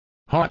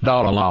Hot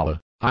Dada Lala,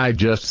 I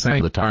just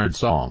sang the tired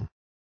song.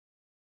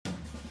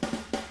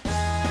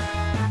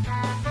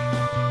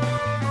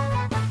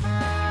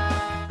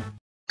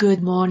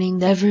 Good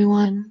morning,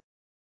 everyone.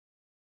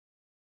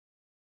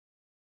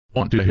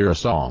 Want to hear a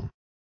song?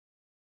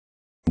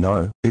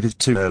 No, it is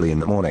too early in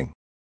the morning.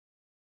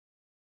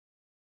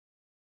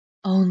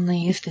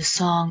 Only if the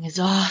song is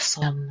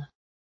awesome.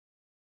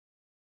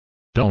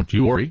 Don't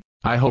you worry,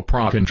 I hope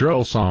rock and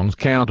roll songs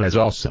count as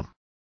awesome.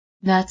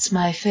 That's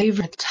my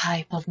favorite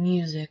type of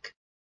music.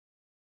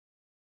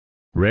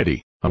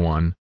 Ready, a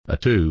 1, a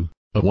 2,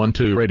 a 1,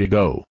 2, ready,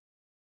 go.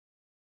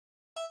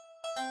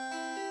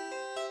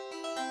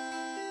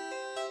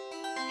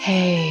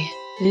 Hey,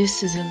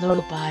 this is a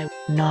lullaby,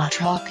 not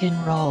rock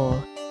and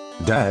roll.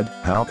 Dad,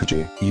 how could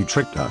you? You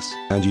tricked us,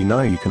 and you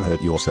know you can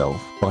hurt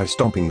yourself by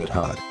stomping that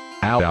hard.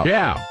 Ow, ow,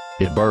 ow,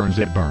 it burns,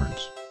 it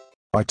burns.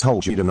 I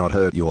told you to not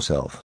hurt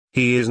yourself.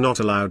 He is not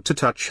allowed to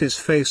touch his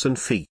face and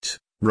feet,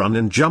 run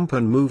and jump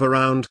and move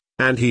around,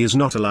 and he is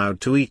not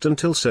allowed to eat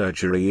until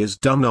surgery is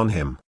done on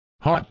him.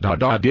 Hot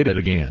Dada did it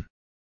again.